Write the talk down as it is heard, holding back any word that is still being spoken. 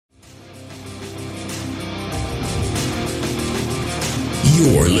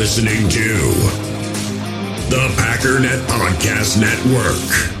You're listening to the Packernet Podcast Network.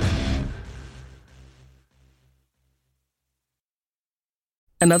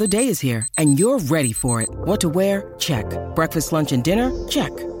 Another day is here, and you're ready for it. What to wear? Check. Breakfast, lunch, and dinner?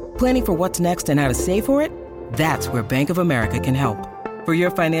 Check. Planning for what's next and how to save for it? That's where Bank of America can help. For your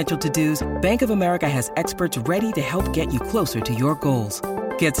financial to-dos, Bank of America has experts ready to help get you closer to your goals.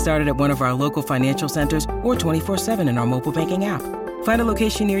 Get started at one of our local financial centers or 24/7 in our mobile banking app. Find a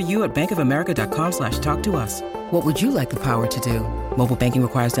location near you at bankofamerica.com/talktous. What would you like the power to do? Mobile banking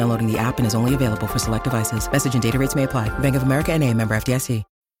requires downloading the app and is only available for select devices. Message and data rates may apply. Bank of America N.A., member FDIC.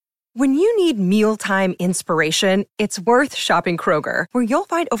 When you need mealtime inspiration, it's worth shopping Kroger, where you'll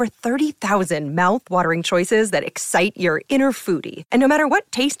find over 30,000 mouth-watering choices that excite your inner foodie. And no matter what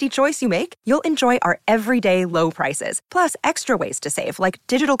tasty choice you make, you'll enjoy our everyday low prices, plus extra ways to save, like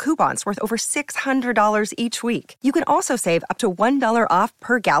digital coupons worth over $600 each week. You can also save up to $1 off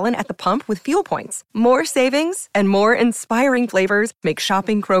per gallon at the pump with fuel points. More savings and more inspiring flavors make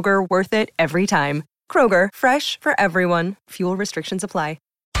shopping Kroger worth it every time. Kroger, fresh for everyone. Fuel restrictions apply.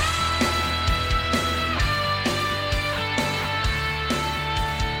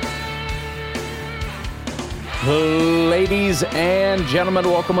 Ladies and gentlemen,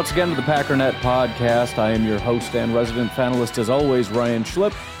 welcome once again to the Packernet Podcast. I am your host and resident panelist, as always, Ryan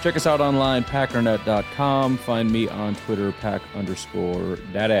Schlip. Check us out online, packernet.com. Find me on Twitter,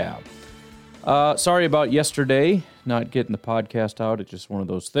 pack_dada. Sorry about yesterday, not getting the podcast out. It's just one of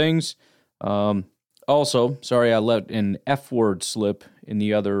those things. Also, sorry I let an F word slip in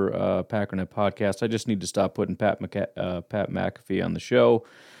the other Packernet podcast. I just need to stop putting Pat McAfee on the show,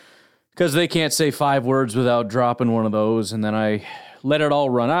 because they can't say 5 words without dropping one of those, and then I let it all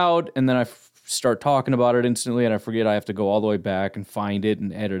run out, and then I start talking about it instantly, and I forget I have to go all the way back and find it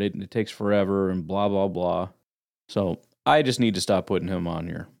and edit it, and it takes forever, and blah, blah, blah. So I just need to stop putting him on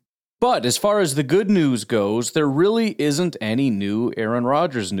here. But as far as the good news goes, there really isn't any new Aaron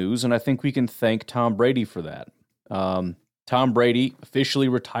Rodgers news, and I think we can thank Tom Brady for that. Tom Brady officially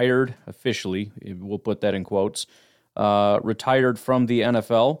retired, we'll put that in quotes, retired from the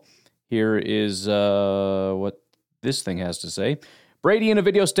NFL. Here is what this thing has to say. Brady, in a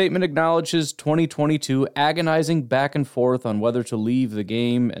video statement, acknowledged his 2022 agonizing back and forth on whether to leave the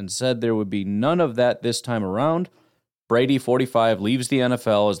game and said there would be none of that this time around. Brady, 45, leaves the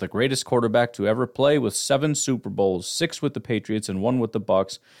NFL as the greatest quarterback to ever play with 7 Super Bowls, 6 with the Patriots and 1 with the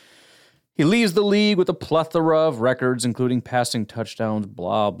Bucs. He leaves the league with a plethora of records, including passing touchdowns,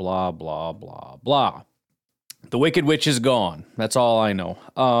 blah, blah, blah, blah, blah. The Wicked Witch is gone. That's all I know.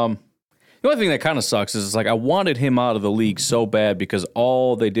 The only thing that kind of sucks is I wanted him out of the league so bad because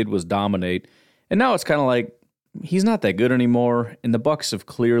all they did was dominate. And now it's kind of like he's not that good anymore. And the Bucs have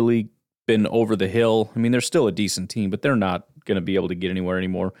clearly been over the hill. I mean, they're still a decent team, but they're not going to be able to get anywhere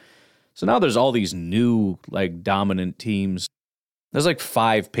anymore. So now there's all these new, dominant teams. There's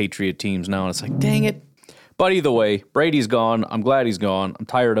 5 Patriot teams now, and it's like, dang it. But either way, Brady's gone. I'm glad he's gone. I'm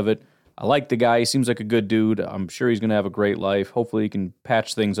tired of it. I like the guy. He seems like a good dude. I'm sure he's going to have a great life. Hopefully he can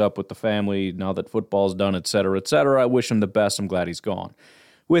patch things up with the family now that football's done, et cetera, et cetera. I wish him the best. I'm glad he's gone.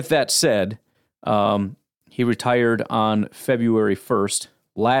 With that said, he retired on February 1st.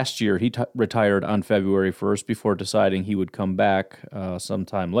 Last year, he retired on February 1st before deciding he would come back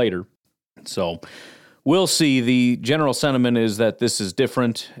sometime later. So we'll see. The general sentiment is that this is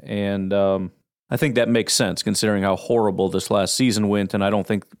different, and I think that makes sense considering how horrible this last season went, and I don't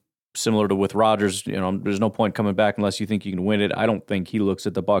think, similar to with Rodgers, there's no point coming back unless you think you can win it. I don't think he looks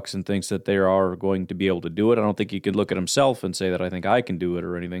at the Bucs and thinks that they are going to be able to do it. I don't think he could look at himself and say that I think I can do it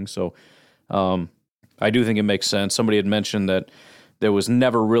or anything. So I do think it makes sense. Somebody had mentioned that there was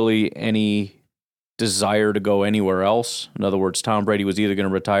never really any desire to go anywhere else. In other words, Tom Brady was either going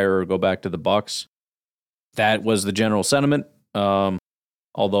to retire or go back to the Bucs. That was the general sentiment.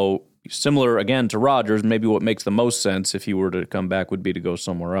 Although similar, again, to Rodgers, maybe what makes the most sense if he were to come back would be to go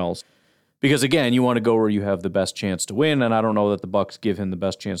somewhere else. Because, again, you want to go where you have the best chance to win, and I don't know that the Bucs give him the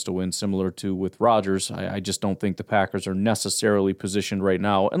best chance to win, similar to with Rodgers. I just don't think the Packers are necessarily positioned right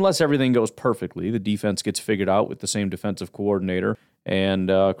now, unless everything goes perfectly. The defense gets figured out with the same defensive coordinator, and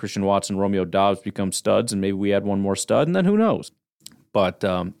Christian Watson, Romeo Doubs become studs, and maybe we add one more stud, and then who knows? But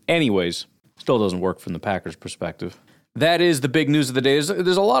anyways, still doesn't work from the Packers' perspective. That is the big news of the day.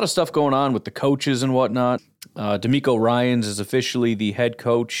 There's a lot of stuff going on with the coaches and whatnot. DeMeco Ryans is officially the head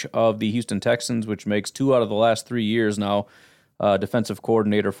coach of the Houston Texans, which makes 2 out of the last 3 years now. Defensive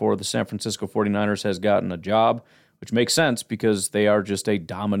coordinator for the San Francisco 49ers has gotten a job, which makes sense because they are just a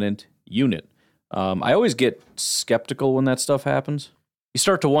dominant unit. I always get skeptical when that stuff happens you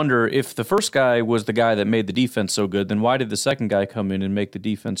start to wonder if the first guy was the guy that made the defense so good, then why did the second guy come in and make the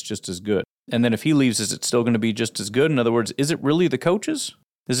defense just as good? And then if he leaves, is it still going to be just as good? In other words, is it really the coaches?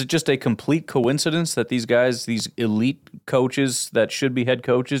 Is it just a complete coincidence that these guys, these elite coaches that should be head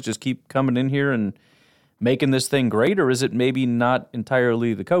coaches, just keep coming in here and making this thing great? Or is it maybe not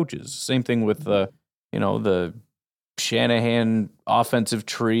entirely the coaches? Same thing with the Shanahan offensive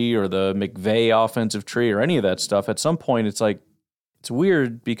tree or the McVay offensive tree or any of that stuff. At some point, it's like, it's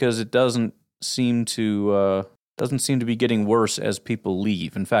weird because it doesn't seem to be getting worse as people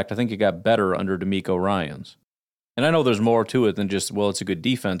leave. In fact, I think it got better under DeMeco Ryans. And I know there's more to it than just, well, it's a good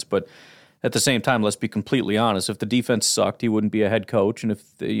defense, but at the same time, let's be completely honest. If the defense sucked, he wouldn't be a head coach. And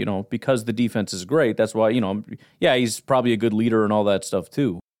if, because the defense is great, that's why, he's probably a good leader and all that stuff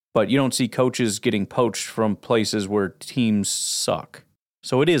too. But you don't see coaches getting poached from places where teams suck.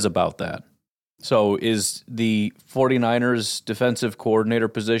 So it is about that. So is the 49ers defensive coordinator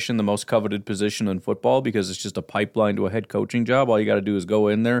position the most coveted position in football because it's just a pipeline to a head coaching job? All you got to do is go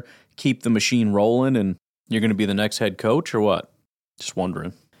in there, keep the machine rolling, and you're going to be the next head coach or what? Just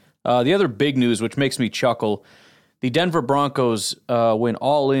wondering. The other big news, which makes me chuckle, the Denver Broncos went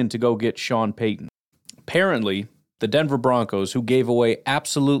all in to go get Sean Payton. Apparently, the Denver Broncos, who gave away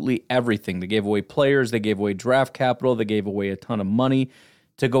absolutely everything, they gave away players, they gave away draft capital, they gave away a ton of money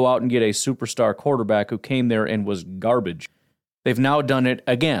to go out and get a superstar quarterback who came there and was garbage. They've now done it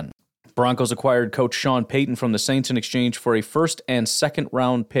again. Broncos acquired coach Sean Payton from the Saints in exchange for a first and second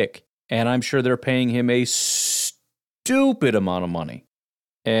round pick, and I'm sure they're paying him a stupid amount of money.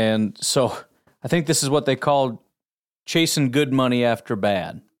 And so I think this is what they called chasing good money after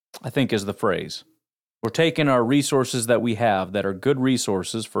bad, I think is the phrase. We're taking our resources that we have that are good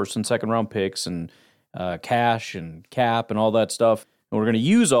resources, first and second round picks and cash and cap and all that stuff, and we're going to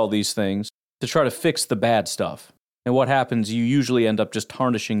use all these things to try to fix the bad stuff. And what happens, you usually end up just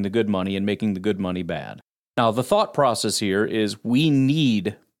tarnishing the good money and making the good money bad. Now, the thought process here is we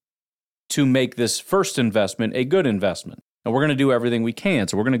need to make this first investment a good investment. And we're going to do everything we can.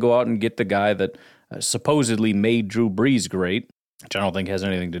 So we're going to go out and get the guy that supposedly made Drew Brees great, which I don't think has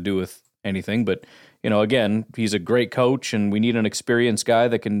anything to do with anything. But, again, he's a great coach, and we need an experienced guy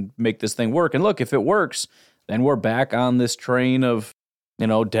that can make this thing work. And look, if it works, then we're back on this train of,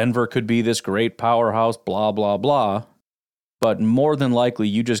 Denver could be this great powerhouse, blah, blah, blah. But more than likely,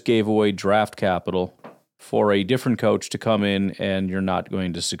 you just gave away draft capital for a different coach to come in and you're not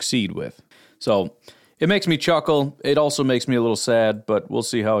going to succeed with. So it makes me chuckle. It also makes me a little sad, but we'll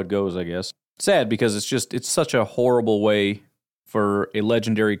see how it goes, I guess. Sad because it's such a horrible way for a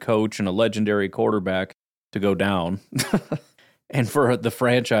legendary coach and a legendary quarterback to go down and for the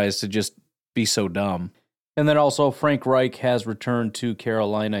franchise to just be so dumb. And then also Frank Reich has returned to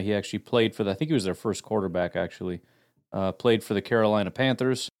Carolina. He actually played for I think he was their first quarterback, actually. Played for the Carolina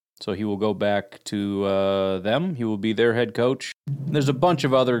Panthers. So he will go back to them. He will be their head coach. There's a bunch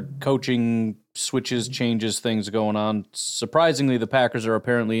of other coaching switches, changes, things going on. Surprisingly, the Packers are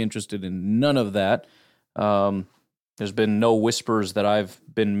apparently interested in none of that. There's been no whispers that I've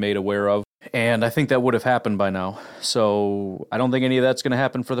been made aware of. And I think that would have happened by now. So I don't think any of that's going to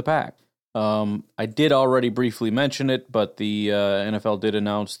happen for the Pack. I did already briefly mention it, but the NFL did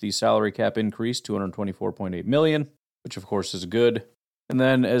announce the salary cap increase, $224.8 million, which of course is good. And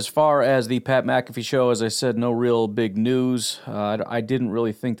then as far as the Pat McAfee show, as I said, no real big news. I didn't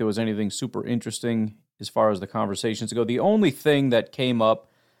really think there was anything super interesting as far as the conversations go. The only thing that came up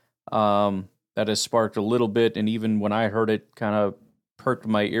that has sparked a little bit, and even when I heard it, kind of perked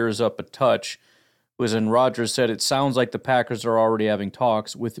my ears up a touch, was when Rodgers said it sounds like the Packers are already having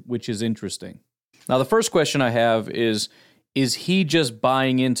talks, which is interesting. Now, the first question I have is he just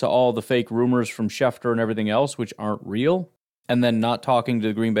buying into all the fake rumors from Schefter and everything else, which aren't real, and then not talking to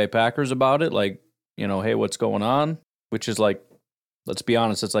the Green Bay Packers about it, like, hey, what's going on? Which is like, let's be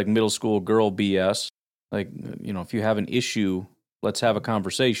honest, it's like middle school girl BS. Like, if you have an issue, let's have a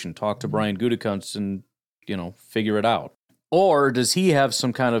conversation. Talk to Brian Gutekunst and, figure it out. Or does he have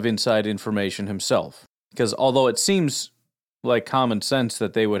some kind of inside information himself? Because although it seems like common sense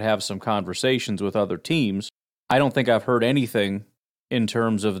that they would have some conversations with other teams, I don't think I've heard anything in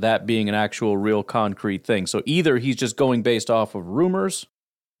terms of that being an actual real concrete thing. So either he's just going based off of rumors,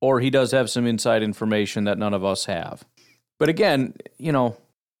 or he does have some inside information that none of us have. But again, the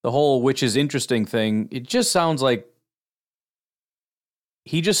whole which is interesting thing, it just sounds like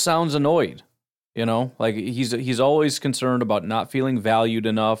he just sounds annoyed. Like he's always concerned about not feeling valued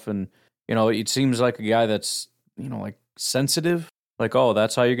enough. And, it seems like a guy that's, like sensitive. Like, oh,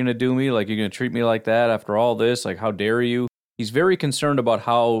 that's how you're going to do me? Like, you're going to treat me like that after all this? Like, how dare you? He's very concerned about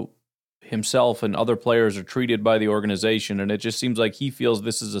how himself and other players are treated by the organization, and it just seems like he feels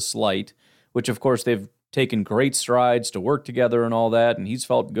this is a slight, which of course they've taken great strides to work together and all that, and he's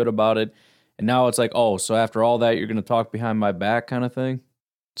felt good about it. And now it's like, oh, so after all that, you're going to talk behind my back kind of thing?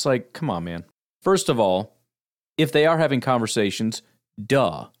 It's like, come on, man. First of all, if they are having conversations,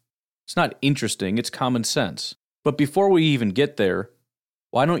 duh. It's not interesting, it's common sense. But before we even get there,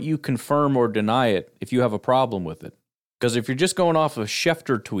 why don't you confirm or deny it if you have a problem with it? Because if you're just going off of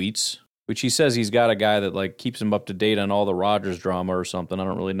Schefter tweets, which he says he's got a guy that like keeps him up to date on all the Rodgers drama or something, I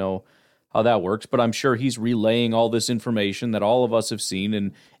don't really know how that works, but I'm sure he's relaying all this information that all of us have seen,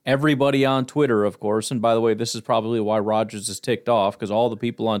 and everybody on Twitter, of course. And by the way, this is probably why Rodgers is ticked off, because all the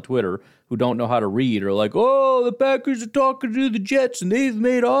people on Twitter who don't know how to read are like, oh, the Packers are talking to the Jets and they've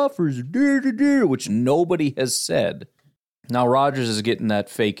made offers, which nobody has said. Now Rodgers is getting that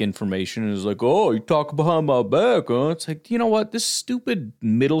fake information and is like, oh, you talk behind my back, huh? It's like, you know what? This stupid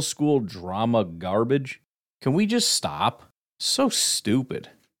middle school drama garbage, can we just stop? So stupid.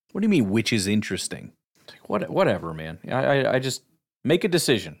 What do you mean, which is interesting? Whatever, man. I just make a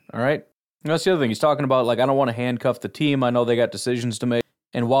decision, all right? And that's the other thing. He's talking about, like, I don't want to handcuff the team. I know they got decisions to make.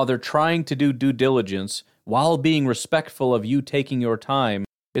 And while they're trying to do due diligence, while being respectful of you taking your time,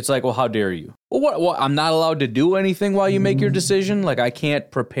 it's like, well, how dare you? Well, what? I'm not allowed to do anything while you make your decision? Like, I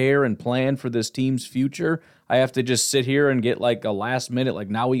can't prepare and plan for this team's future? I have to just sit here and get like a last minute, like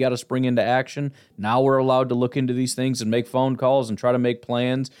now we got to spring into action. Now we're allowed to look into these things and make phone calls and try to make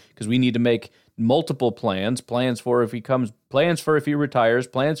plans because we need to make multiple plans. Plans for if he retires,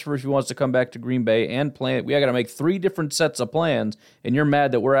 plans for if he wants to come back to Green Bay, and we got to make 3 different sets of plans, and you're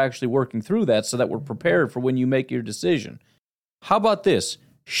mad that we're actually working through that so that we're prepared for when you make your decision. How about this?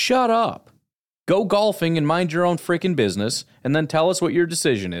 Shut up. Go golfing and mind your own freaking business, and then tell us what your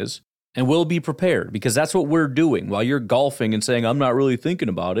decision is. And we'll be prepared, because that's what we're doing. While you're golfing and saying, I'm not really thinking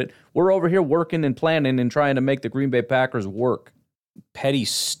about it, we're over here working and planning and trying to make the Green Bay Packers work. Petty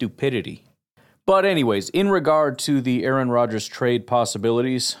stupidity. But anyways, in regard to the Aaron Rodgers trade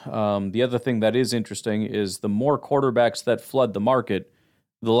possibilities, the other thing that is interesting is the more quarterbacks that flood the market,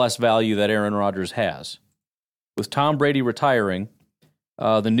 the less value that Aaron Rodgers has. With Tom Brady retiring,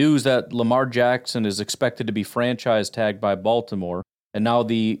 the news that Lamar Jackson is expected to be franchise tagged by Baltimore, and now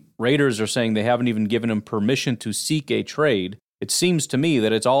the Raiders are saying they haven't even given him permission to seek a trade, it seems to me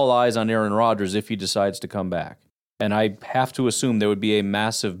that it's all eyes on Aaron Rodgers if he decides to come back. And I have to assume there would be a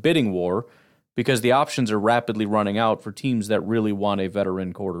massive bidding war because the options are rapidly running out for teams that really want a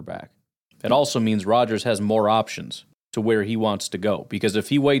veteran quarterback. It also means Rodgers has more options to where he wants to go, because if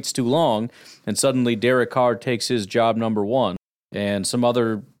he waits too long and suddenly Derek Carr takes his job number 1 and some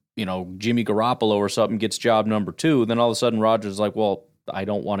other Jimmy Garoppolo or something gets job number 2, then all of a sudden Rodgers is like, well, I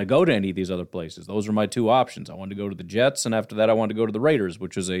don't want to go to any of these other places. Those are my 2 options. I wanted to go to the Jets, and after that I wanted to go to the Raiders,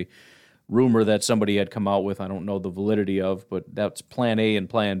 which is a rumor that somebody had come out with. I don't know the validity of, but that's plan A and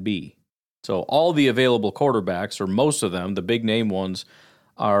plan B. So all the available quarterbacks, or most of them, the big name ones,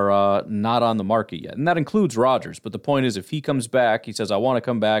 are not on the market yet. And that includes Rodgers. But the point is, if he comes back, he says, I want to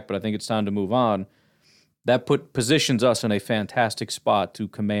come back, but I think it's time to move on. That positions us in a fantastic spot to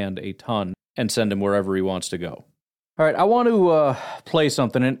command a ton and send him wherever he wants to go. All right, I want to play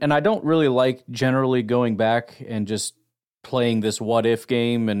something, and I don't really like generally going back and just playing this what-if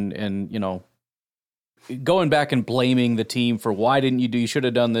game and going back and blaming the team for why didn't you should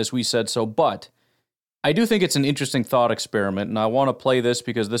have done this, we said so. But I do think it's an interesting thought experiment, and I want to play this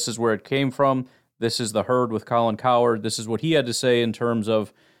because this is where it came from. This is The Herd with Colin Cowherd. This is what he had to say in terms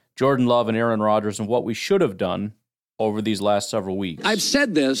of Jordan Love and Aaron Rodgers and what we should have done over these last several weeks. I've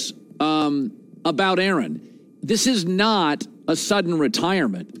said this about Aaron. This is not a sudden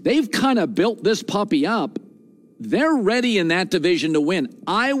retirement. They've kind of built this puppy up. They're ready in that division to win.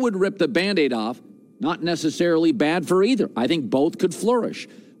 I would rip the Band-Aid off. Not necessarily bad for either. I think both could flourish.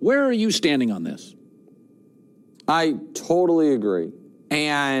 Where are you standing on this? I totally agree.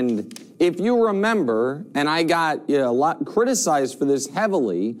 And if you remember, and I got a lot criticized for this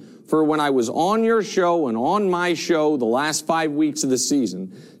heavily for when I was on your show and on my show the last 5 weeks of the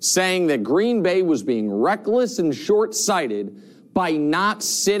season, saying that Green Bay was being reckless and short-sighted by not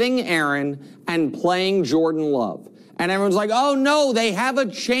sitting Aaron and playing Jordan Love. And everyone's like, oh, no, they have a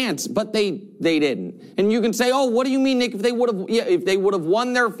chance, but they didn't. And you can say, oh, what do you mean, Nick, if they would have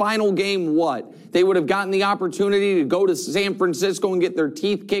won their final game, what? They would have gotten the opportunity to go to San Francisco and get their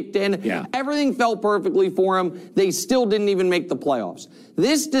teeth kicked in. Yeah. Everything felt perfectly for them. They still didn't even make the playoffs.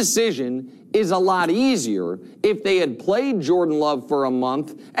 This decision is a lot easier if they had played Jordan Love for a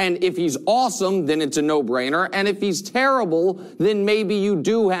month, and if he's awesome, then it's a no-brainer, and if he's terrible, then maybe you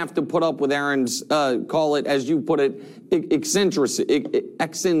do have to put up with Aaron's, call it, as you put it,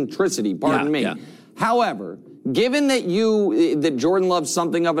 eccentricity, pardon me. Yeah. However, given that Jordan Love's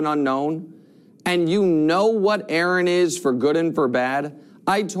something of an unknown, and you know what Aaron is for good and for bad,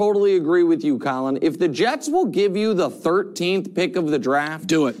 I totally agree with you, Colin. If the Jets will give you the 13th pick of the draft,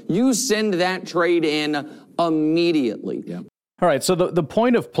 do it. You send that trade in immediately. Yeah. All right, so the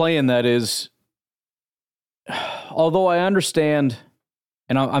point of playing that is, although I understand,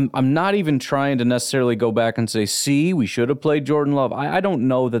 and I'm not even trying to necessarily go back and say, see, we should have played Jordan Love. I don't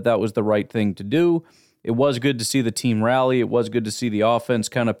know that was the right thing to do. It was good to see the team rally. It was good to see the offense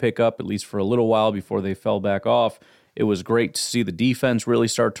kind of pick up, at least for a little while before they fell back off. It was great to see the defense really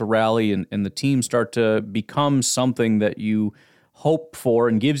start to rally and the team start to become something that you hope for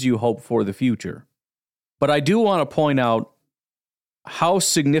and gives you hope for the future. But I do want to point out how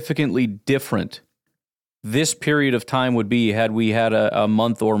significantly different this period of time would be had we had a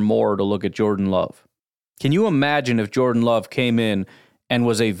month or more to look at Jordan Love. Can you imagine if Jordan Love came in and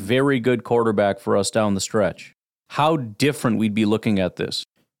was a very good quarterback for us down the stretch? How different we'd be looking at this.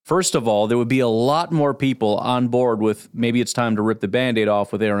 First of all, there would be a lot more people on board with maybe it's time to rip the Band-Aid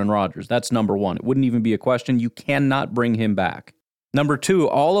off with Aaron Rodgers. That's number one. It wouldn't even be a question. You cannot bring him back. Number two,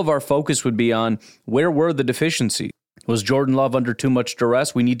 all of our focus would be on where were the deficiencies. Was Jordan Love under too much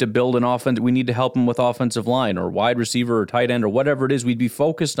duress? We need to build an offense. We need to help him with offensive line or wide receiver or tight end or whatever it is. We'd be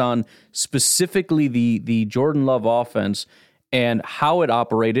focused on specifically the Jordan Love offense and how it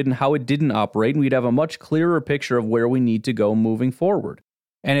operated and how it didn't operate. And we'd have a much clearer picture of where we need to go moving forward.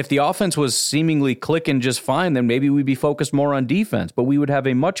 And if the offense was seemingly clicking just fine, then maybe we'd be focused more on defense. But we would have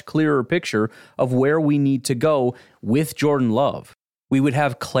a much clearer picture of where we need to go with Jordan Love. We would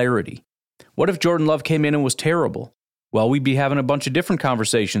have clarity. What if Jordan Love came in and was terrible? Well, we'd be having a bunch of different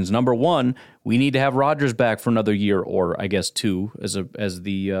conversations. Number one, we need to have Rodgers back for another year, or I guess two, as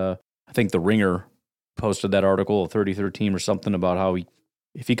I think the Ringer posted that article, a 33rd team or something, about how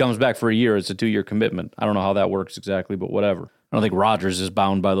if he comes back for a year, it's a 2-year commitment. I don't know how that works exactly, but whatever. I don't think Rodgers is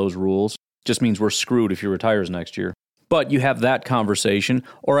bound by those rules. Just means we're screwed if he retires next year. But you have that conversation,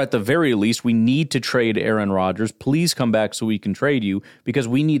 or at the very least, we need to trade Aaron Rodgers. Please come back so we can trade you because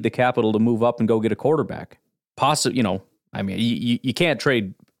we need the capital to move up and go get a quarterback. You can't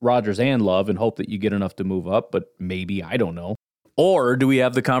trade Rodgers and Love and hope that you get enough to move up, but maybe, I don't know. Or do we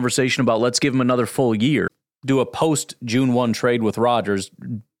have the conversation about let's give him another full year, do a post-June 1 trade with Rodgers,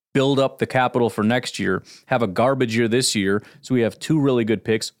 build up the capital for next year, have a garbage year this year, so we have 2 really good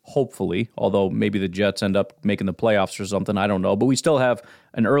picks, hopefully, although maybe the Jets end up making the playoffs or something, I don't know. But we still have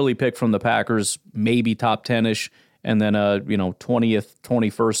an early pick from the Packers, maybe top 10-ish, and then a 20th,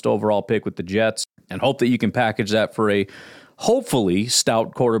 21st overall pick with the Jets, and hope that you can package that for a hopefully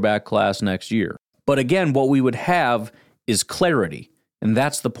stout quarterback class next year. But again, what we would have is clarity, and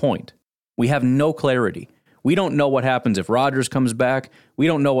that's the point. We have no clarity. We don't know what happens if Rodgers comes back. We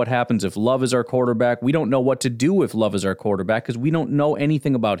don't know what happens if Love is our quarterback. We don't know what to do if Love is our quarterback because we don't know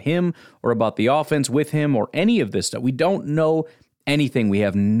anything about him or about the offense with him or any of this stuff. We don't know anything. We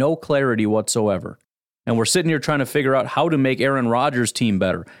have no clarity whatsoever. And we're sitting here trying to figure out how to make Aaron Rodgers' team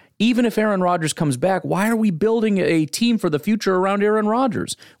better. Even if Aaron Rodgers comes back, why are we building a team for the future around Aaron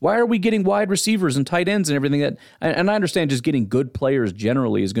Rodgers? Why are we getting wide receivers and tight ends and everything that? And I understand just getting good players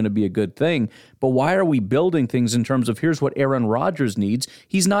generally is going to be a good thing, but why are we building things in terms of here's what Aaron Rodgers needs?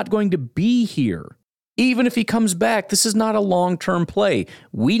 He's not going to be here. Even if he comes back, this is not a long-term play.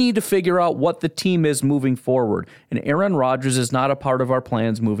 We need to figure out what the team is moving forward, and Aaron Rodgers is not a part of our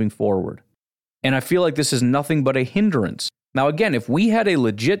plans moving forward. And I feel like this is nothing but a hindrance. Now, again, if we had a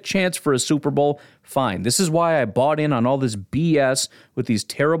legit chance for a Super Bowl, fine. This is why I bought in on all this BS with these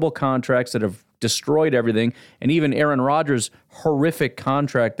terrible contracts that have destroyed everything, and even Aaron Rodgers' horrific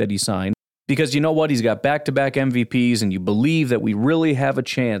contract that he signed. Because you know what? He's got back-to-back MVPs, and you believe that we really have a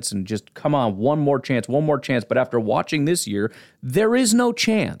chance, and just, come on, one more chance. But after watching this year, there is no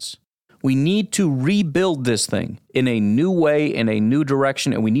chance. We need to rebuild this thing in a new way, in a new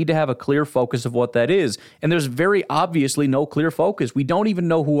direction, and we need to have a clear focus of what that is. And there's very obviously no clear focus. We don't even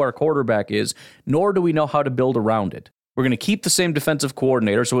know who our quarterback is, nor do we know how to build around it. We're going to keep the same defensive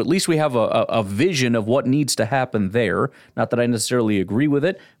coordinator, so at least we have a vision of what needs to happen there. Not that I necessarily agree with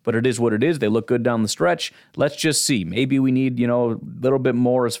it, but it is what it is. They look good down the stretch. Let's just see. Maybe we need, a little bit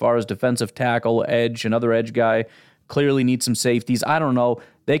more as far as defensive tackle, edge, another edge guy. Clearly need some safeties. I don't know.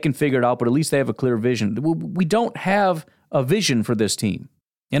 They can figure it out, but at least they have a clear vision. We don't have a vision for this team.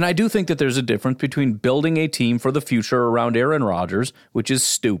 And I do think that there's a difference between building a team for the future around Aaron Rodgers, which is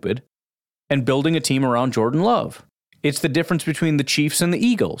stupid, and building a team around Jordan Love. It's the difference between the Chiefs and the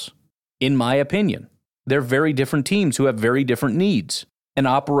Eagles, in my opinion. They're very different teams who have very different needs and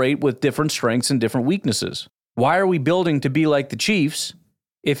operate with different strengths and different weaknesses. Why are we building to be like the Chiefs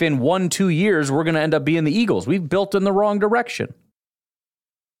if in 1-2 years we're going to end up being the Eagles? We've built in the wrong direction.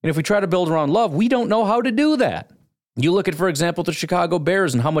 And if we try to build around Love, we don't know how to do that. You look at, for example, the Chicago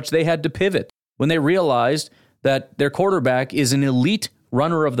Bears and how much they had to pivot when they realized that their quarterback is an elite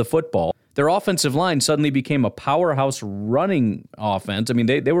runner of the football. Their offensive line suddenly became a powerhouse running offense. I mean,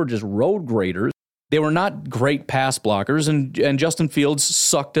 they were just road graders. They were not great pass blockers, and Justin Fields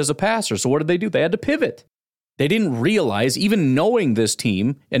sucked as a passer. So what did they do? They had to pivot. They didn't realize, even knowing this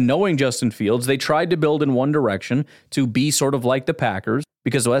team and knowing Justin Fields, they tried to build in one direction to be sort of like the Packers,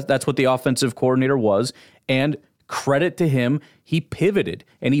 because that's what the offensive coordinator was. And credit to him, he pivoted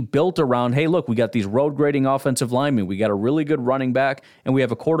and he built around, hey, look, we got these road grading offensive linemen. We got a really good running back, and we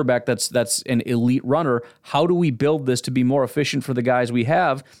have a quarterback that's an elite runner. How do we build this to be more efficient for the guys we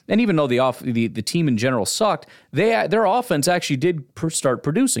have? And even though the team in general sucked, their offense actually did start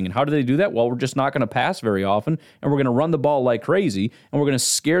producing. And how do they do that? Well, we're just not going to pass very often, and we're going to run the ball like crazy, and we're going to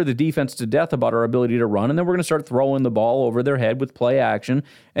scare the defense to death about our ability to run, and then we're going to start throwing the ball over their head with play action,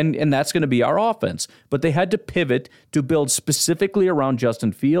 and that's going to be our offense. But they had to pivot to build specifically around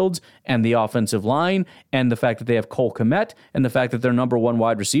Justin Fields and the offensive line, and the fact that they have Cole Kmet, and the fact that their number one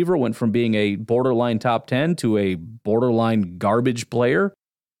wide receiver went from being a borderline top 10 to a borderline garbage player.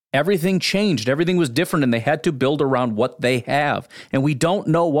 Everything changed. Everything was different, and they had to build around what they have. And we don't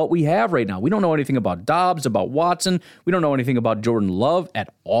know what we have right now. We don't know anything about Dobbs, about Watson. We don't know anything about Jordan Love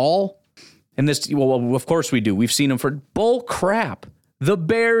at all. And well, of course we do. We've seen him for bull crap. The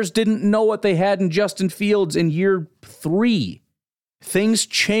Bears didn't know what they had in Justin Fields in year 3. Things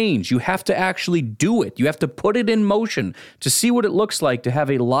change. You have to actually do it. You have to put it in motion to see what it looks like to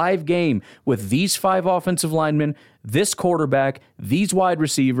have a live game with these 5 offensive linemen, this quarterback, these wide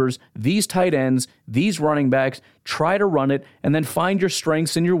receivers, these tight ends, these running backs. Try to run it, and then find your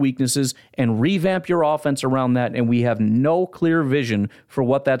strengths and your weaknesses and revamp your offense around that. And we have no clear vision for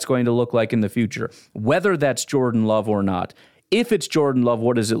what that's going to look like in the future, whether that's Jordan Love or not. If it's Jordan Love,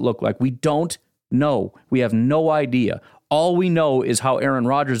 what does it look like? We don't know. We have no idea. All we know is how Aaron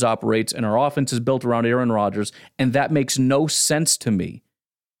Rodgers operates, and our offense is built around Aaron Rodgers, and that makes no sense to me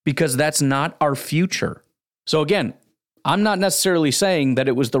because that's not our future. So again, I'm not necessarily saying that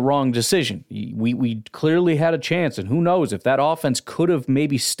it was the wrong decision. We clearly had a chance, and who knows, if that offense could have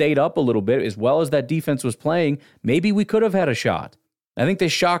maybe stayed up a little bit as well as that defense was playing, maybe we could have had a shot. I think they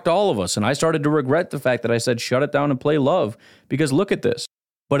shocked all of us, and I started to regret the fact that I said shut it down and play Love, because look at this.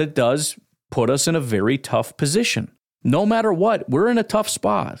 But it does put us in a very tough position. No matter what, we're in a tough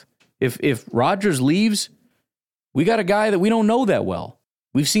spot. If Rodgers leaves, we got a guy that we don't know that well.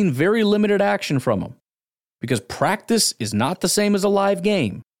 We've seen very limited action from him because practice is not the same as a live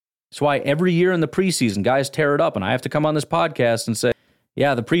game. That's why every year in the preseason, guys tear it up, and I have to come on this podcast and say,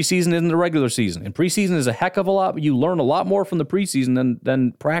 yeah, the preseason isn't the regular season. And preseason is a heck of a lot, but you learn a lot more from the preseason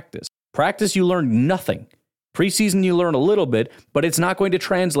than practice. Practice, you learn nothing. Preseason, you learn a little bit, but it's not going to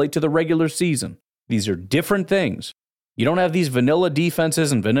translate to the regular season. These are different things. You don't have these vanilla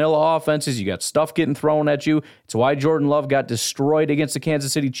defenses and vanilla offenses. You got stuff getting thrown at you. It's why Jordan Love got destroyed against the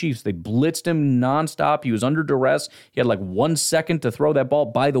Kansas City Chiefs. They blitzed him nonstop. He was under duress. He had like 1 second to throw that ball.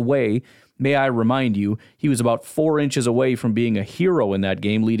 By the way, may I remind you, he was about 4 inches away from being a hero in that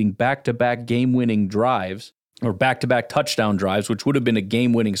game, leading back-to-back game-winning drives, or back-to-back touchdown drives, which would have been a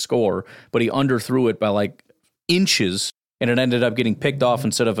game-winning score, but he underthrew it by like inches, and it ended up getting picked off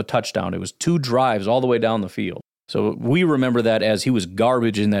instead of a touchdown. It was 2 drives all the way down the field. So we remember that as he was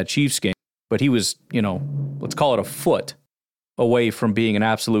garbage in that Chiefs game, but he was, let's call it a foot away from being an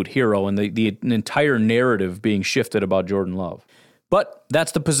absolute hero, and the entire narrative being shifted about Jordan Love. But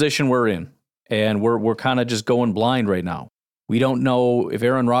that's the position we're in, and we're kind of just going blind right now. We don't know if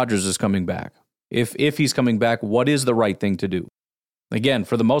Aaron Rodgers is coming back. If he's coming back, what is the right thing to do? Again,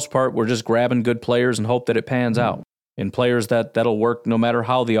 for the most part, we're just grabbing good players and hope that it pans out, and players that'll work no matter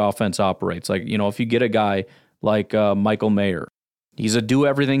how the offense operates. Like, if you get a guy like Michael Mayer, he's a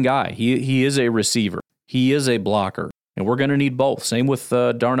do-everything guy. He is a receiver. He is a blocker, and we're going to need both. Same with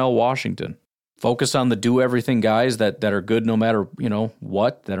Darnell Washington. Focus on the do-everything guys that are good no matter,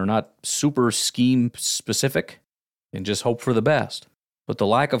 what, that are not super scheme-specific, and just hope for the best. But the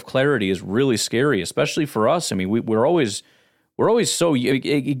lack of clarity is really scary, especially for us. I mean, we're always so,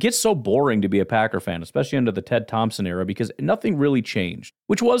 it gets so boring to be a Packer fan, especially under the Ted Thompson era, because nothing really changed,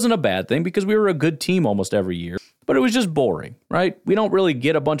 which wasn't a bad thing because we were a good team almost every year, but it was just boring, right? We don't really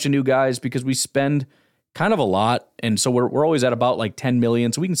get a bunch of new guys because we spend kind of a lot, and so we're always at about like $10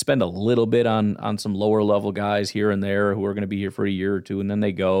 million, so we can spend a little bit on some lower level guys here and there who are going to be here for a year or two, and then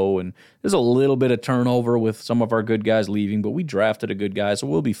they go, and there's a little bit of turnover with some of our good guys leaving, but we drafted a good guy, so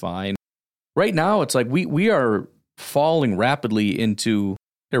we'll be fine. Right now, it's like we are falling rapidly into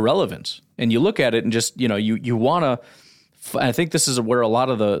irrelevance. And you look at it and just, you want to, I think this is where a lot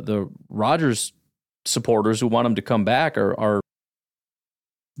of the Rodgers supporters who want him to come back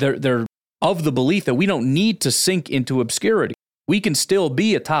they're of the belief that we don't need to sink into obscurity. We can still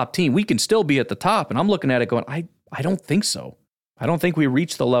be a top team. We can still be at the top. And I'm looking at it going, I don't think so. I don't think we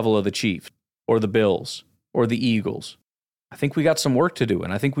reached the level of the Chiefs or the Bills or the Eagles. I think we got some work to do,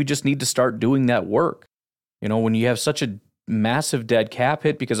 and I think we just need to start doing that work. When you have such a massive dead cap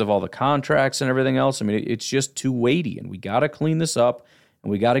hit because of all the contracts and everything else, I mean, it's just too weighty, and we got to clean this up,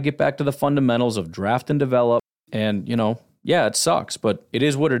 and we got to get back to the fundamentals of draft and develop. And, yeah, it sucks, but it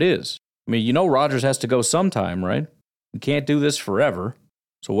is what it is. I mean, Rodgers has to go sometime, right? We can't do this forever.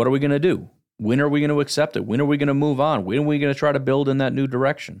 So what are we going to do? When are we going to accept it? When are we going to move on? When are we going to try to build in that new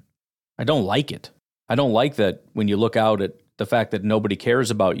direction? I don't like it. I don't like that when you look out at the fact that nobody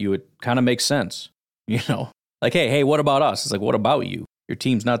cares about you. It kind of makes sense. Like, hey, what about us? It's like, what about you? Your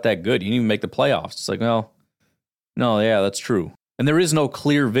team's not that good. You didn't even make the playoffs. It's like, well, no, yeah, that's true. And there is no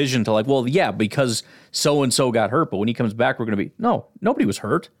clear vision to like, well, yeah, because so-and-so got hurt, but when he comes back, we're going to be, no, nobody was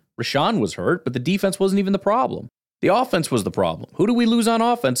hurt. Rashawn was hurt, but the defense wasn't even the problem. The offense was the problem. Who do we lose on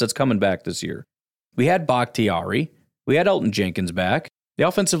offense that's coming back this year? We had Bakhtiari. We had Elton Jenkins back. The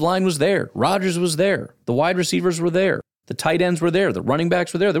offensive line was there. Rodgers was there. The wide receivers were there. The tight ends were there. The running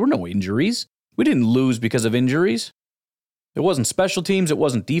backs were there. There were no injuries. We didn't lose because of injuries. It wasn't special teams. It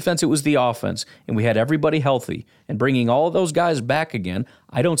wasn't defense. It was the offense. And we had everybody healthy. And bringing all of those guys back again,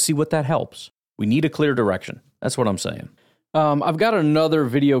 I don't see what that helps. We need a clear direction. That's what I'm saying. I've got another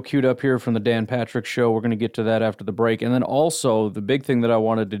video queued up here from the Dan Patrick Show. We're going to get to that after the break. And then also, the big thing that I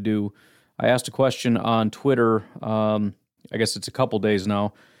wanted to do, I asked a question on Twitter, I guess it's a couple days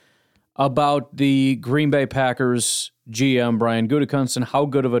now, about the Green Bay Packers GM, Brian Gutekunst. How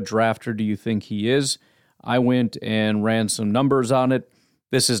good of a drafter do you think he is? I went and ran some numbers on it.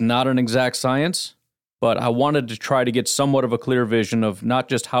 This is not an exact science, but I wanted to try to get somewhat of a clear vision of not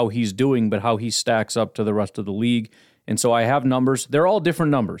just how he's doing, but how he stacks up to the rest of the league. And so I have numbers. They're all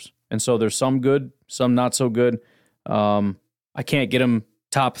different numbers. And so there's some good, some not so good. I can't get him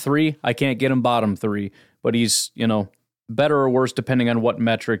top 3. I can't get him bottom 3. But he's, better or worse depending on what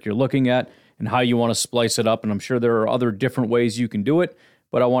metric you're looking at and how you want to splice it up. And I'm sure there are other different ways you can do it,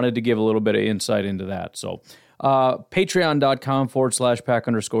 but I wanted to give a little bit of insight into that. So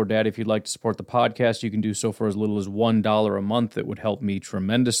patreon.com/pack_dad. If you'd like to support the podcast, you can do so for as little as $1 a month. It would help me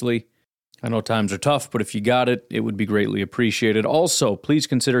tremendously. I know times are tough, but if you got it, it would be greatly appreciated. Also, please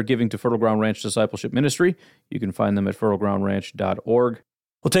consider giving to Fertile Ground Ranch Discipleship Ministry. You can find them at fertilegroundranch.org.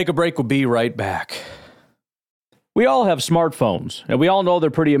 We'll take a break. We'll be right back. We all have smartphones, and we all know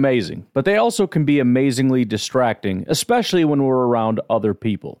they're pretty amazing, but they also can be amazingly distracting, especially when we're around other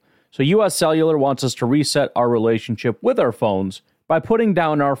people. So US Cellular wants us to reset our relationship with our phones by putting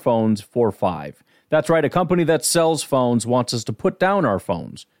down our phones for $5. That's right, a company that sells phones wants us to put down our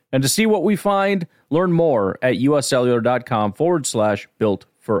phones. And to see what we find, learn more at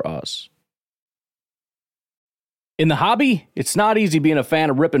uscellular.com/built-for-us. In the hobby, it's not easy being a fan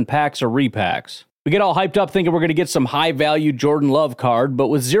of ripping packs or repacks. We get all hyped up thinking we're going to get some high-value Jordan Love card, but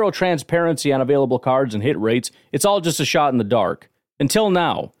with zero transparency on available cards and hit rates, it's all just a shot in the dark. Until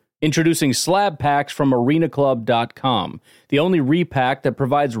now, introducing slab packs from arenaclub.com, the only repack that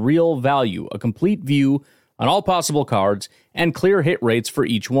provides real value, a complete view on all possible cards, and clear hit rates for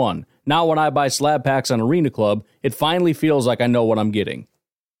each one. Now when I buy slab packs on Arena Club, it finally feels like I know what I'm getting.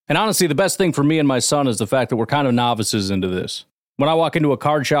 And honestly, the best thing for me and my son is the fact that we're kind of novices into this. When I walk into a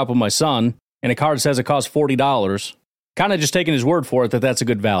card shop with my son, and a card says it costs $40, kind of just taking his word for it that that's a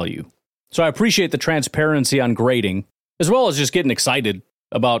good value. So I appreciate the transparency on grading, as well as just getting excited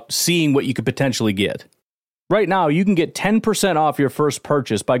about seeing what you could potentially get. Right now, you can get 10% off your first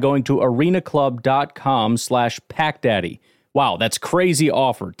purchase by going to arenaclub.com/packdaddy. Wow, that's crazy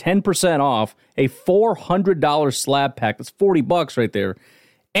offer. 10% off a $400 slab pack. That's $40 right there.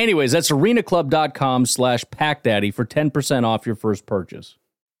 Anyways, that's arenaclub.com/packdaddy for 10% off your first purchase.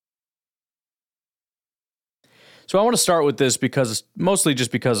 So I want to start with this mostly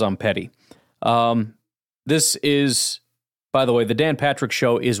just because I'm petty. This is, by the way, the Dan Patrick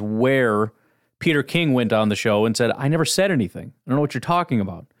Show is where Peter King went on the show and said, I never said anything. I don't know what you're talking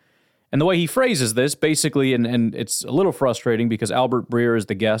about. And the way he phrases this, basically, and it's a little frustrating because Albert Breer is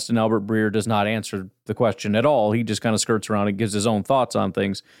the guest, and Albert Breer does not answer the question at all. He just kind of skirts around and gives his own thoughts on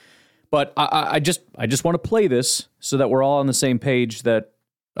things. But I just want to play this so that we're all on the same page, that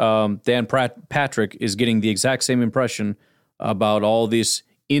Dan Patrick is getting the exact same impression about all this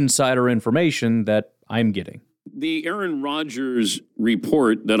insider information that I'm getting. the Aaron Rodgers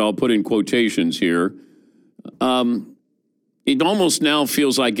report that I'll put in quotations here, it almost now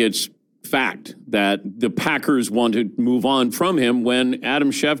feels like it's fact that the Packers want to move on from him when Adam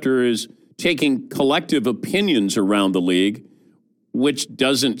Schefter is taking collective opinions around the league, which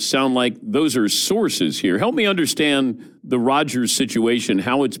doesn't sound like those are sources here. Help me understand the Rodgers situation,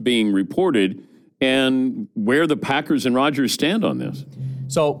 how it's being reported, and where the Packers and Rodgers stand on this.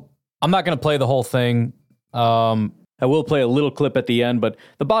 So I'm not going to play the whole thing. I will play a little clip at the end, but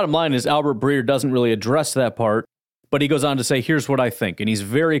the bottom line is Albert Breer doesn't really address that part, but he goes on to say, here's what I think. And he's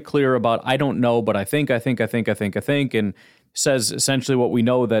very clear about, I don't know, but I think, and says essentially what we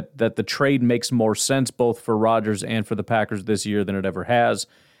know, that the trade makes more sense both for Rodgers and for the Packers this year than it ever has.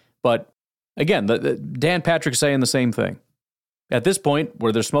 But again, Dan Patrick's saying the same thing. At this point,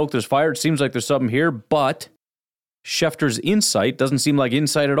 where there's smoke, there's fire. It seems like there's something here, but Schefter's insight doesn't seem like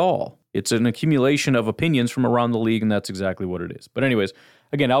insight at all. It's an accumulation of opinions from around the league, and that's exactly what it is. But anyways,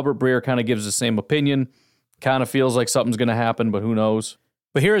 again, Albert Breer kind of gives the same opinion, kind of feels like something's going to happen, but who knows?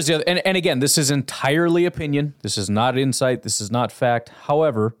 But here's the other, and again, this is entirely opinion. This is not insight. This is not fact.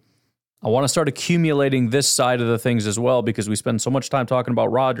 However, I want to start accumulating this side of the things as well, because we spend so much time talking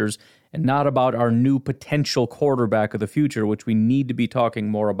about Rodgers and not about our new potential quarterback of the future, which we need to be talking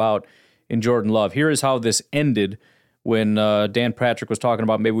more about in Jordan Love. Here is how this ended when Dan Patrick was talking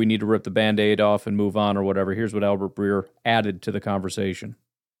about maybe we need to rip the Band-Aid off and move on or whatever. Here's what Albert Breer added to the conversation.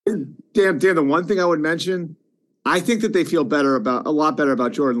 Dan, the one thing I would mention, I think that they feel a lot better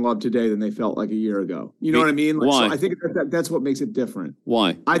about Jordan Love today than they felt like a year ago. You know what I mean? Why? So I think that's what makes it different.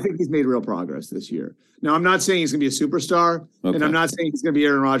 Why? I think he's made real progress this year. Now, I'm not saying he's going to be a superstar, and I'm not saying he's going to be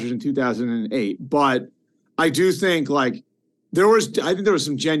Aaron Rodgers in 2008, but I do think there was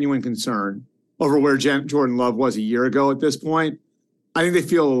some genuine concern over where Jordan Love was a year ago at this point. I think they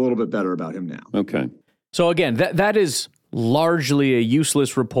feel a little bit better about him now. Okay. So again, that is largely a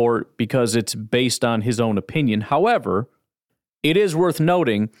useless report because it's based on his own opinion. However, it is worth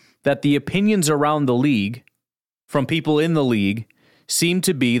noting that the opinions around the league from people in the league seem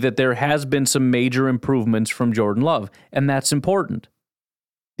to be that there has been some major improvements from Jordan Love, and that's important.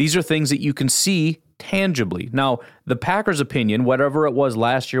 These are things that you can see tangibly. Now, the Packers' opinion, whatever it was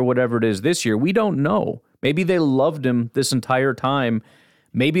last year, whatever it is this year, we don't know. Maybe they loved him this entire time.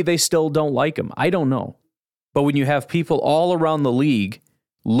 Maybe they still don't like him. I don't know. But when you have people all around the league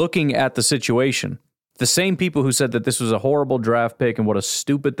looking at the situation, the same people who said that this was a horrible draft pick and what a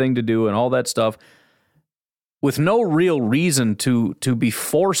stupid thing to do and all that stuff, with no real reason to be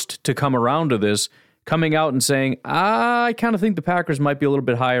forced to come around to this, coming out and saying, I kind of think the Packers might be a little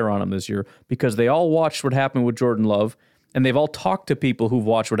bit higher on him this year because they all watched what happened with Jordan Love, and they've all talked to people who've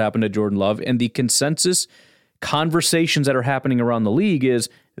watched what happened to Jordan Love, and the consensus conversations that are happening around the league is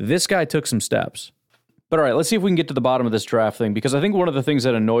this guy took some steps. But all right, let's see if we can get to the bottom of this draft thing, because I think one of the things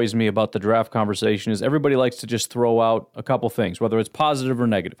that annoys me about the draft conversation is everybody likes to just throw out a couple things, whether it's positive or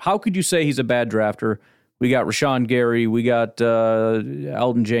negative. How could you say he's a bad drafter? We got Rashawn Gary, we got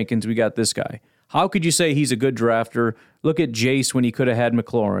Elgton Jenkins, we got this guy. How could you say he's a good drafter? Look at Jace when he could have had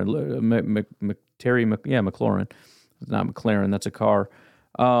McLaurin. McLaurin. It's not McLaren, that's a car.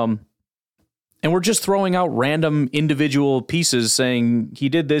 And we're just throwing out random individual pieces saying he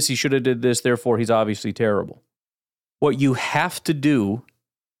did this, he should have did this, therefore he's obviously terrible. What you have to do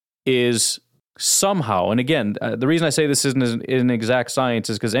is somehow, and again, the reason I say this isn't an exact science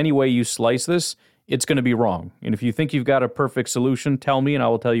is because any way you slice this, it's going to be wrong. And if you think you've got a perfect solution, tell me and I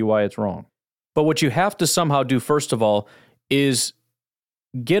will tell you why it's wrong. But what you have to somehow do, first of all, is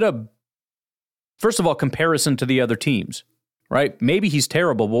get comparison to the other teams, right? Maybe he's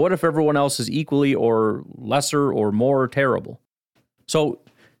terrible, but what if everyone else is equally or lesser or more terrible? So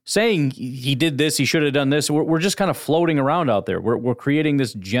saying he did this, he should have done this, we're just kind of floating around out there. We're creating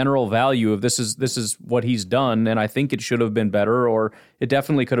this general value of this is what he's done, and I think it should have been better, or it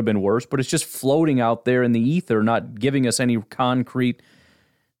definitely could have been worse, but it's just floating out there in the ether, not giving us any concrete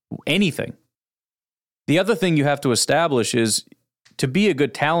anything. The other thing you have to establish is to be a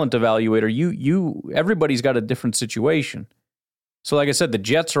good talent evaluator, everybody's got a different situation. So like I said, the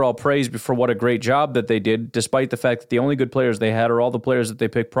Jets are all praised for what a great job that they did, despite the fact that the only good players they had are all the players that they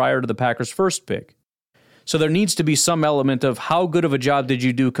picked prior to the Packers' first pick. So there needs to be some element of how good of a job did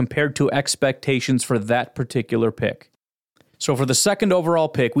you do compared to expectations for that particular pick. So for the second overall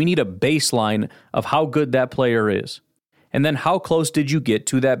pick, we need a baseline of how good that player is. And then how close did you get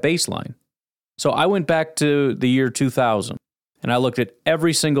to that baseline? So I went back to the year 2000, and I looked at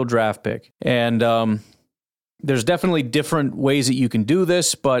every single draft pick. And there's definitely different ways that you can do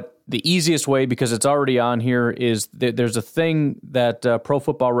this, but the easiest way, because it's already on here, is there's a thing that Pro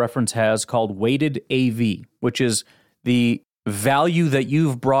Football Reference has called weighted AV, which is the value that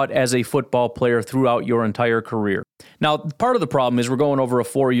you've brought as a football player throughout your entire career. Now, part of the problem is we're going over a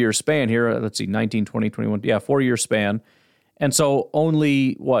 4-year span here. Let's see, 19, 20, 21. Yeah, 4-year span. And so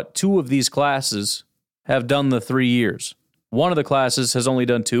only, 2 of these classes have done the 3 years. One of the classes has only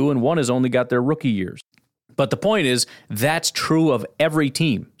done 2, and one has only got their rookie years. But the point is, that's true of every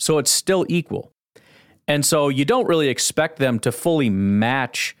team. So it's still equal. And so you don't really expect them to fully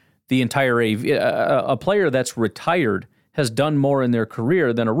match the entire AV. A player that's retired has done more in their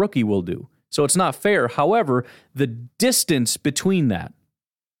career than a rookie will do. So it's not fair. However, the distance between that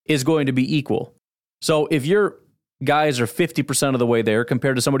is going to be equal. So if your guys are 50% of the way there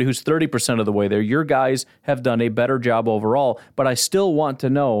compared to somebody who's 30% of the way there, your guys have done a better job overall. But I still want to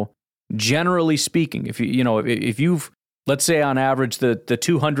know, generally speaking, if you've, let's say on average, the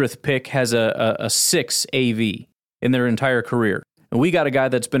 200th pick has a 6 AV in their entire career. And we got a guy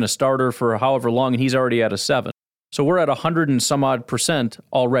that's been a starter for however long, and he's already at a 7. So we're at 100 and some odd %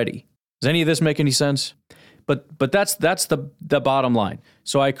 already. Does any of this make any sense? But that's the bottom line.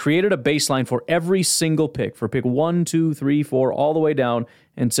 So I created a baseline for every single pick, for pick 1, 2, 3, 4, all the way down,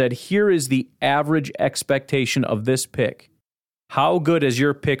 and said, here is the average expectation of this pick. How good has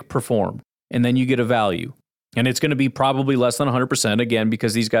your pick performed? And then you get a value. And it's going to be probably less than 100%, again,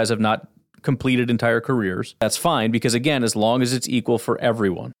 because these guys have not completed entire careers. That's fine, because again, as long as it's equal for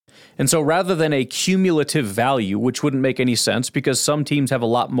everyone. And so rather than a cumulative value, which wouldn't make any sense because some teams have a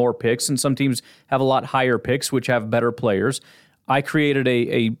lot more picks and some teams have a lot higher picks, which have better players, I created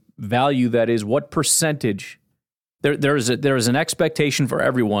a value that is what percentage. There is an expectation for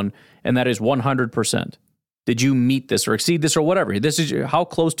everyone, and that is 100%. Did you meet this or exceed this or whatever? This is how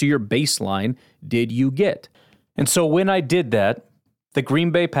close to your baseline did you get? And so when I did that, the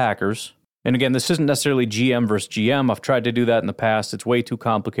Green Bay Packers, and again, this isn't necessarily GM versus GM. I've tried to do that in the past. It's way too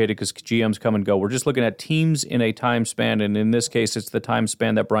complicated because GMs come and go. We're just looking at teams in a time span, and in this case, it's the time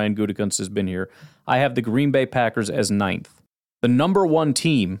span that Brian Gutekunst has been here. I have the Green Bay Packers as 9th. The number 1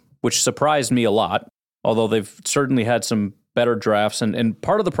 team, which surprised me a lot, although they've certainly had some better drafts, and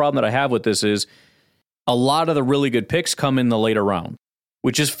part of the problem that I have with this is a lot of the really good picks come in the later round,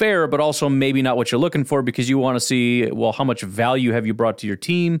 which is fair, but also maybe not what you're looking for because you want to see, well, how much value have you brought to your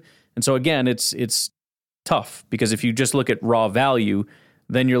team? And so again, it's tough because if you just look at raw value,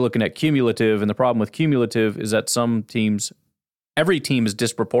 then you're looking at cumulative. And the problem with cumulative is that some teams, every team is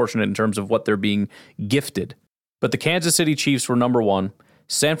disproportionate in terms of what they're being gifted. But the Kansas City Chiefs were number 1.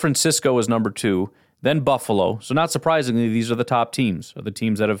 San Francisco was number 2. Then Buffalo. So not surprisingly, these are the top teams, or the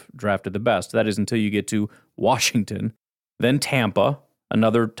teams that have drafted the best. That is until you get to Washington. Then Tampa,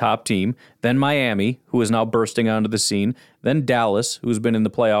 another top team, then Miami, who is now bursting onto the scene, then Dallas, who's been in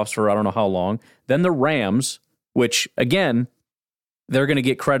the playoffs for I don't know how long, then the Rams, which, again, they're going to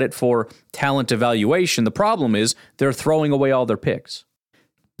get credit for talent evaluation. The problem is they're throwing away all their picks.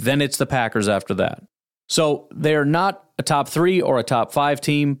 Then it's the Packers after that. So they're not a top 3 or a top 5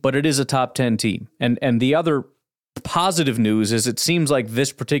 team, but it is a top 10 team. And the other positive news is it seems like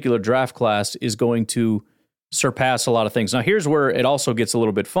this particular draft class is going to surpass a lot of things. Now, here's where it also gets a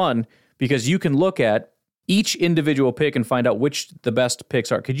little bit fun because you can look at each individual pick and find out which the best picks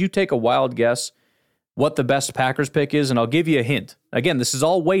are. Could you take a wild guess what the best Packers pick is? And I'll give you a hint. Again, this is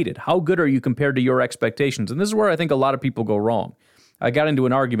all weighted. How good are you compared to your expectations? And this is where I think a lot of people go wrong. I got into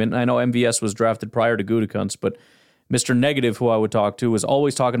an argument, and I know MVS was drafted prior to Gutekunst, but Mr. Negative, who I would talk to, was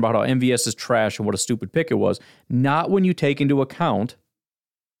always talking about how MVS is trash and what a stupid pick it was. Not when you take into account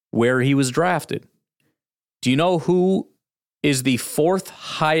where he was drafted. Do you know who is the 4th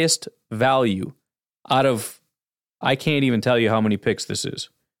highest value out of, I can't even tell you how many picks this is.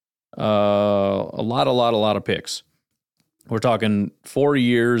 A lot of picks. We're talking 4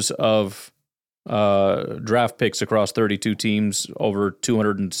 years of draft picks across 32 teams, over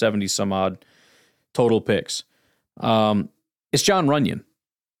 270 some odd total picks. It's Jon Runyan.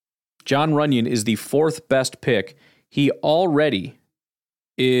 Jon Runyan is the 4th best pick. He already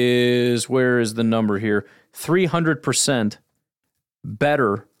is, where is the number here? 300%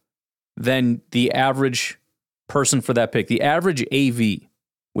 better than the average person for that pick. The average AV,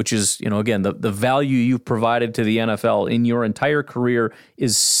 which is, again, the value you've provided to the NFL in your entire career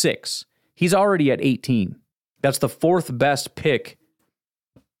is 6. He's already at 18. That's the 4th best pick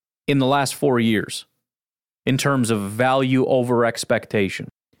in the last 4 years in terms of value over expectation.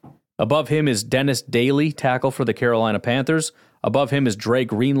 Above him is Dennis Daly, tackle for the Carolina Panthers. Above him is Dre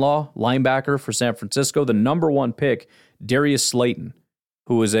Greenlaw, linebacker for San Francisco. The number 1 pick, Darius Slayton,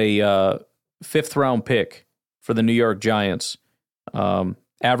 who is a 5th-round pick for the New York Giants.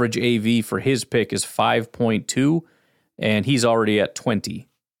 Average AV for his pick is 5.2, and he's already at 20.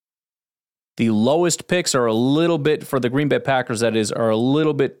 The lowest picks are a little bit, for the Green Bay Packers, that is, are a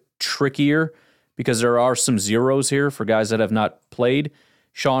little bit trickier because there are some zeros here for guys that have not played.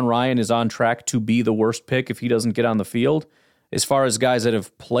 Sean Ryan is on track to be the worst pick if he doesn't get on the field. As far as guys that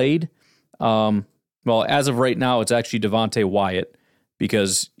have played, well, as of right now, it's actually Devontae Wyatt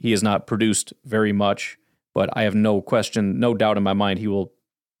because he has not produced very much, but I have no doubt in my mind he will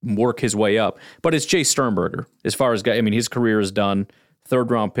work his way up. But it's Jay Sternberger. As far as guy, I mean, his career is done.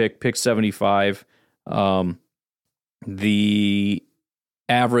 3rd round pick 75. The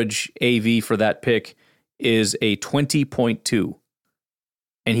average AV for that pick is a 20.2,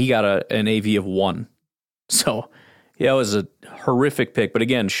 and he got an AV of 1. So yeah, it was a horrific pick. But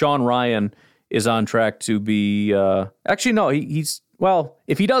again, Sean Ryan is on track to be. Actually, no, he's well.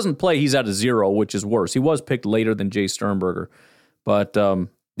 If he doesn't play, he's at a 0, which is worse. He was picked later than Jay Sternberger, but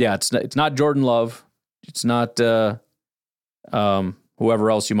yeah, it's not Jordan Love. It's not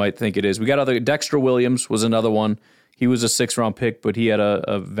whoever else you might think it is. We got Dexter Williams was another one. He was a 6th round pick, but he had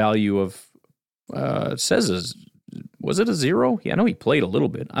a value of was it a 0? Yeah, I know he played a little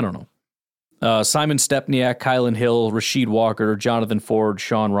bit. I don't know. Simon Stepniak, Kylan Hill, Rasheed Walker, Jonathan Ford,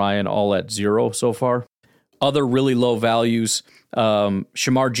 Sean Ryan, all at 0 so far. Other really low values,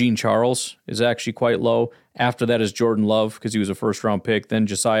 Shamar Jean-Charles is actually quite low. After that is Jordan Love because he was a 1st round pick, then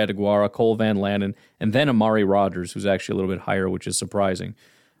Josiah DeGuara, Cole Van Lannon, and then Amari Rodgers, who's actually a little bit higher, which is surprising.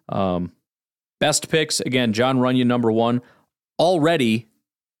 Best picks, again, John Runyon, number 1. Already,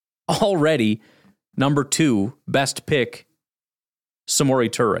 number 2, best pick, Samori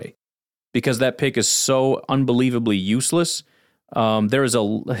Toure, because that pick is so unbelievably useless. There is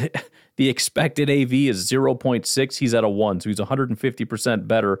the expected AV is 0.6. He's at a 1, so he's 150%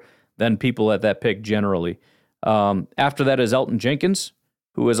 better than people at that pick generally. After that is Elton Jenkins,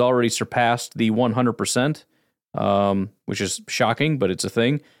 who has already surpassed the 100%, which is shocking, but it's a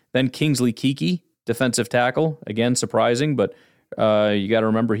thing. Then Kingsley Keke, defensive tackle. Again, surprising, but you got to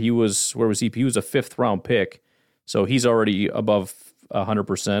remember he was, where was he? He was a 5th round pick, so he's already above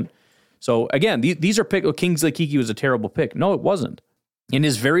 100%. So again, these are pick. Kingsley Keke was a terrible pick. No, it wasn't. In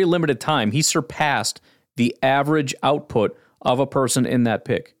his very limited time, he surpassed the average output of a person in that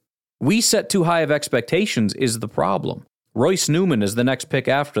pick. We set too high of expectations is the problem. Royce Newman is the next pick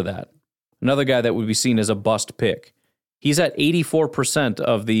after that. Another guy that would be seen as a bust pick. He's at 84%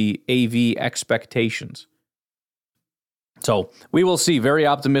 of the AV expectations. So we will see. Very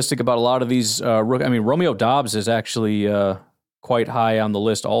optimistic about a lot of these. Romeo Doubs is actually quite high on the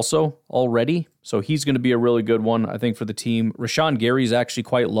list also already. So he's going to be a really good one, I think, for the team. Rashawn Gary is actually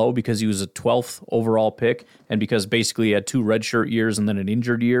quite low because he was a 12th overall pick and because basically he had 2 redshirt years and then an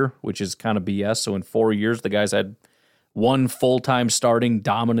injured year, which is kind of BS. So in 4 years, the guy's had 1 full-time starting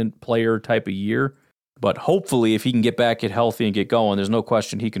dominant player type of year. But hopefully, if he can get back, get healthy, and get going, there's no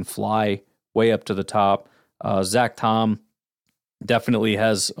question he can fly way up to the top. Zach Tom definitely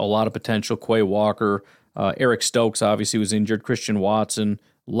has a lot of potential. Quay Walker, Eric Stokes obviously was injured. Christian Watson.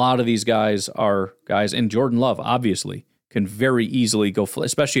 A lot of these guys are guys, and Jordan Love obviously can very easily go,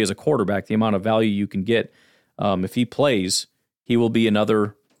 especially as a quarterback, the amount of value you can get. If he plays, he will be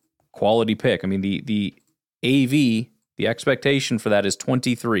another quality pick. I mean, the AV, the expectation for that is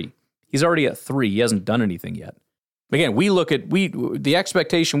 23. He's already at 3. He hasn't done anything yet. Again, the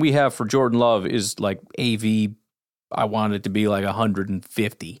expectation we have for Jordan Love is like AV, I want it to be like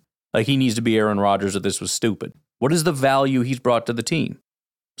 150. Like he needs to be Aaron Rodgers or this was stupid. What is the value he's brought to the team?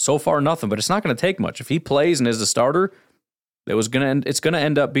 So far, nothing, but it's not going to take much. If he plays and is a starter, it's going to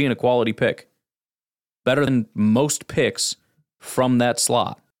end up being a quality pick. Better than most picks from that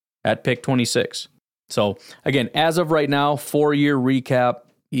slot at pick 26. So, again, as of right now, 4-year recap,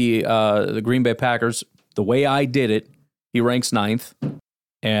 the Green Bay Packers, the way I did it, he ranks 9th,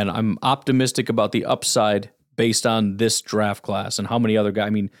 and I'm optimistic about the upside based on this draft class and how many other guys.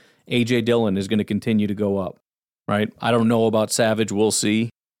 I mean, A.J. Dillon is going to continue to go up, right? I don't know about Savage. We'll see.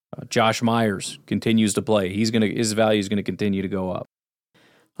 Josh Myers continues to play. His value is going to continue to go up.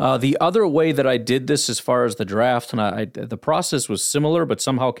 The other way that I did this as far as the draft, and the process was similar, but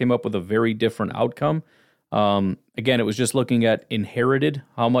somehow came up with a very different outcome. Again, it was just looking at inherited.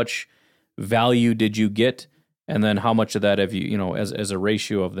 How much value did you get? And then how much of that have you, as a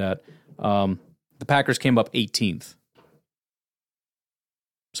ratio of that. The Packers came up 18th.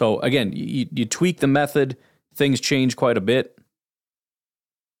 So again, you tweak the method, things change quite a bit.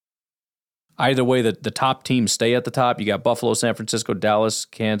 Either way, the top teams stay at the top. You got Buffalo, San Francisco, Dallas,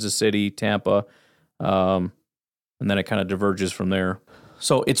 Kansas City, Tampa, and then it kind of diverges from there.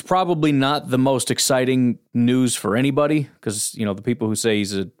 So it's probably not the most exciting news for anybody because, the people who say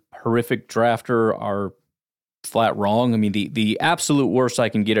he's a horrific drafter are flat wrong. I mean, the absolute worst I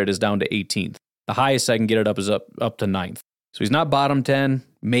can get it is down to 18th. The highest I can get it up is up to 9th. So he's not bottom 10,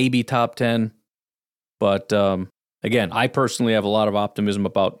 maybe top 10. But again, I personally have a lot of optimism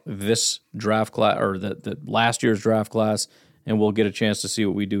about this draft class or the last year's draft class, and we'll get a chance to see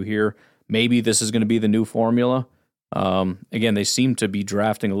what we do here. Maybe this is going to be the new formula. Again, they seem to be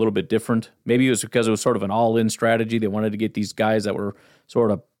drafting a little bit different. Maybe it was because it was sort of an all-in strategy. They wanted to get these guys that were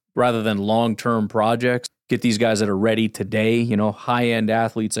sort of, rather than long-term projects, get these guys that are ready today, high-end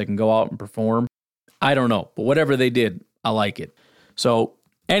athletes that can go out and perform. I don't know, but whatever they did, I like it. So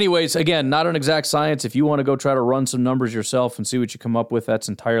anyways, again, not an exact science. If you want to go try to run some numbers yourself and see what you come up with, that's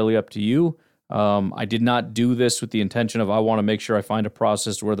entirely up to you. I did not do this with the intention of I want to make sure I find a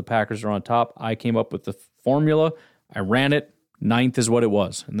process where the Packers are on top. I came up with the formula. I ran it. 9th is what it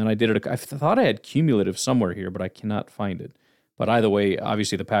was. And then I did it. I thought I had cumulative somewhere here, but I cannot find it. But either way,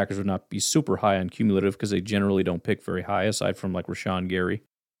 obviously the Packers would not be super high on cumulative because they generally don't pick very high, aside from like Rashawn Gary.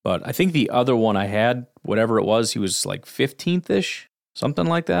 But I think the other one I had, whatever it was, he was like 15th-ish, something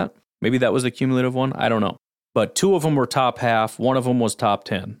like that. Maybe that was the cumulative one. I don't know. But 2 of them were top half. 1 of them was top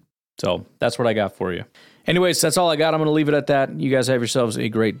 10. So that's what I got for you. Anyways, that's all I got. I'm going to leave it at that. You guys have yourselves a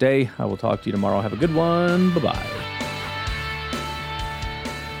great day. I will talk to you tomorrow. Have a good one. Bye-bye.